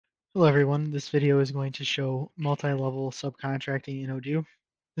Hello everyone, this video is going to show multi-level subcontracting in Odoo.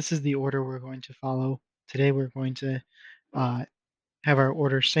 This is the order we're going to follow. Today we're going to uh, have our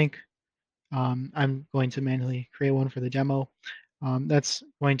order sync. I'm going to manually create one for the demo. That's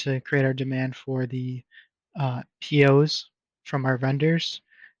going to create our demand for the POs from our vendors.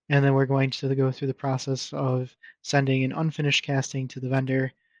 And then we're going to go through the process of sending an unfinished casting to the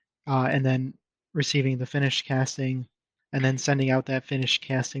vendor and then receiving the finished casting, and then sending out that finished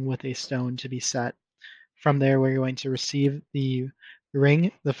casting with a stone to be set. From there, we're going to receive the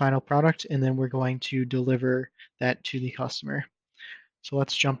ring, the final product, and then we're going to deliver that to the customer. So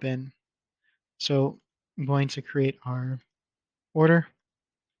let's jump in. So I'm going to create our order.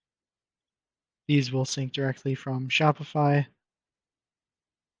 These will sync directly from Shopify.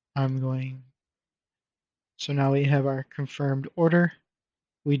 So now we have our confirmed order.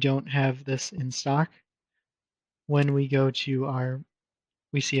 We don't have this in stock. When we go to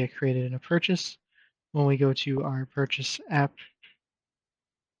we see it created in a purchase. When we go to our purchase app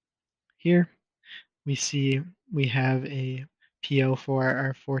here, we see we have a PO for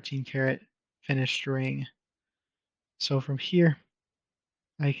our 14 karat finished ring. So from here,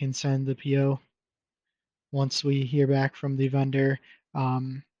 I can send the PO once we hear back from the vendor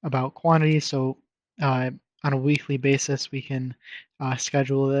about quantity. So on a weekly basis, we can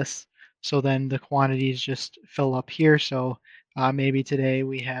schedule this. So then the quantities just fill up here. So maybe today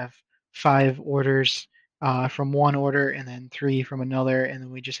we have 5 orders from one order and then 3 from another, and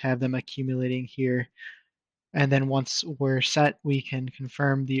then we just have them accumulating here. And then once we're set, we can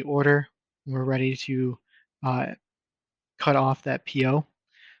confirm the order. We're ready to uh, cut off that PO.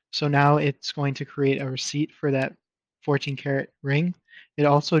 So now it's going to create a receipt for that 14 karat ring. It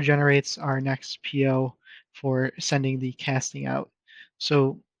also generates our next PO for sending the casting out.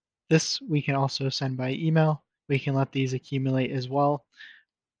 So this we can also send by email. We can let these accumulate as well.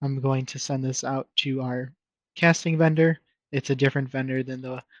 I'm going to send this out to our casting vendor. It's a different vendor than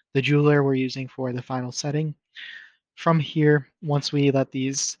the jeweler we're using for the final setting. From here, once we let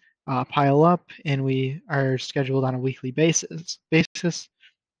these pile up and we are scheduled on a weekly basis,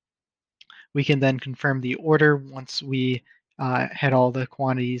 we can then confirm the order once we had all the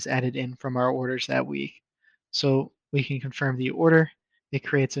quantities added in from our orders that week. So we can confirm the order. It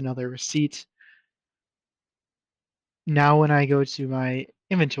creates another receipt. Now when I go to my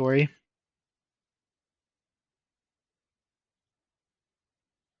inventory,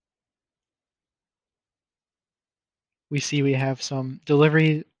 we see we have some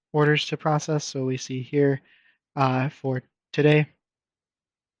delivery orders to process. So we see here for today,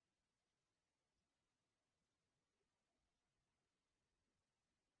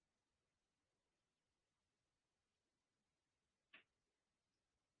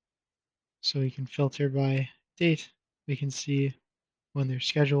 so we can filter by date. We can see when they're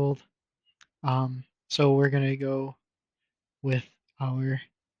scheduled. So we're going to go with our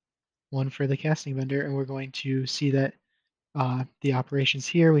one for the casting vendor, and we're going to see that the operations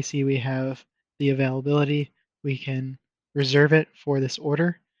here. We see we have the availability. We can reserve it for this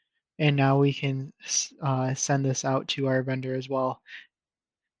order, and now we can send this out to our vendor as well.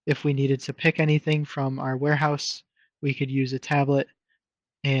 If we needed to pick anything from our warehouse, we could use a tablet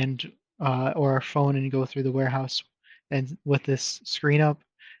and or our phone and go through the warehouse. And with this screen up,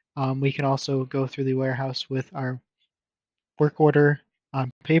 we can also go through the warehouse with our work order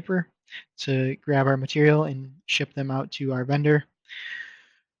on paper to grab our material and ship them out to our vendor.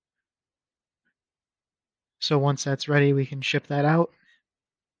 So once that's ready, we can ship that out.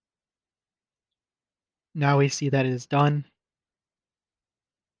 Now we see that it is done.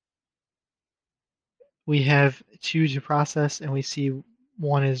 We have 2 to process, and we see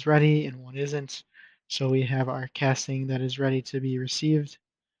one is ready and one isn't. So we have our casting that is ready to be received.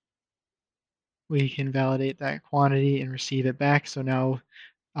 We can validate that quantity and receive it back. So now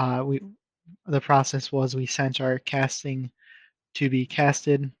the process was we sent our casting to be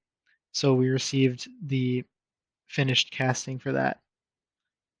casted. So we received the finished casting for that.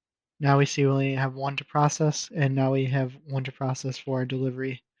 Now we see we only have 1 to process, and now we have 1 to process for our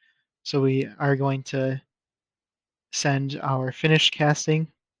delivery. So we are going to send our finished casting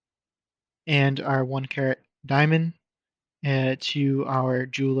and our 1 karat diamond to our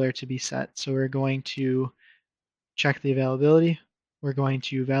jeweler to be set. So we're going to check the availability. We're going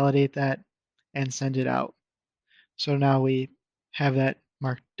to validate that and send it out. So now we have that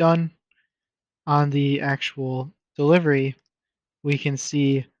marked done. On the actual delivery, we can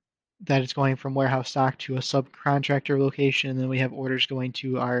see that it's going from warehouse stock to a subcontractor location, and then we have orders going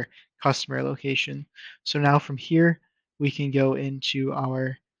to our customer location. So now from here, we can go into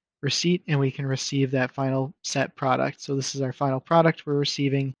our receipt and we can receive that final set product. So this is our final product we're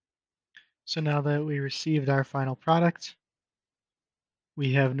receiving. So now that we received our final product,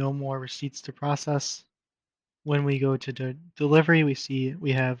 we have no more receipts to process. When we go to delivery, we see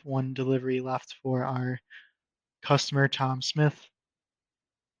we have one delivery left for our customer, Tom Smith.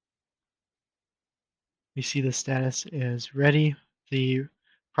 We see the status is ready. The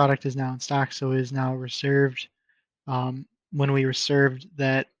product is now in stock, so it is now reserved. When we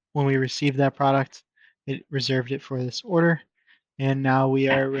received that product, it reserved it for this order, and now we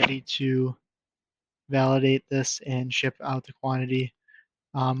are ready to validate this and ship out the quantity.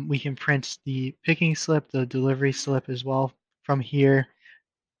 We can print the picking slip, the delivery slip as well from here.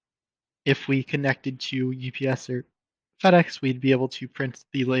 If we connected to UPS or FedEx, we'd be able to print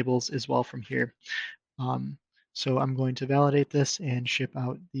the labels as well from here. Um, so I'm going to validate this and ship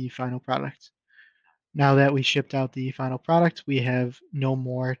out the final product. Now that we shipped out the final product, we have no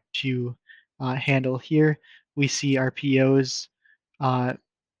more to handle here. We see our POs uh,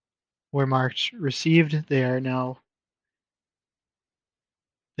 were marked received. They are now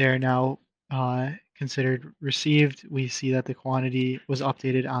considered received. We see that the quantity was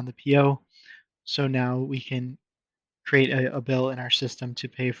updated on the PO. So now we can create a bill in our system to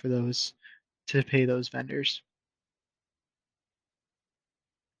pay those vendors.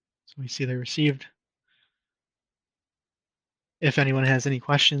 So we see they're received. If anyone has any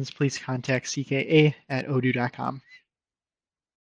questions, please contact CKA at odoo.com.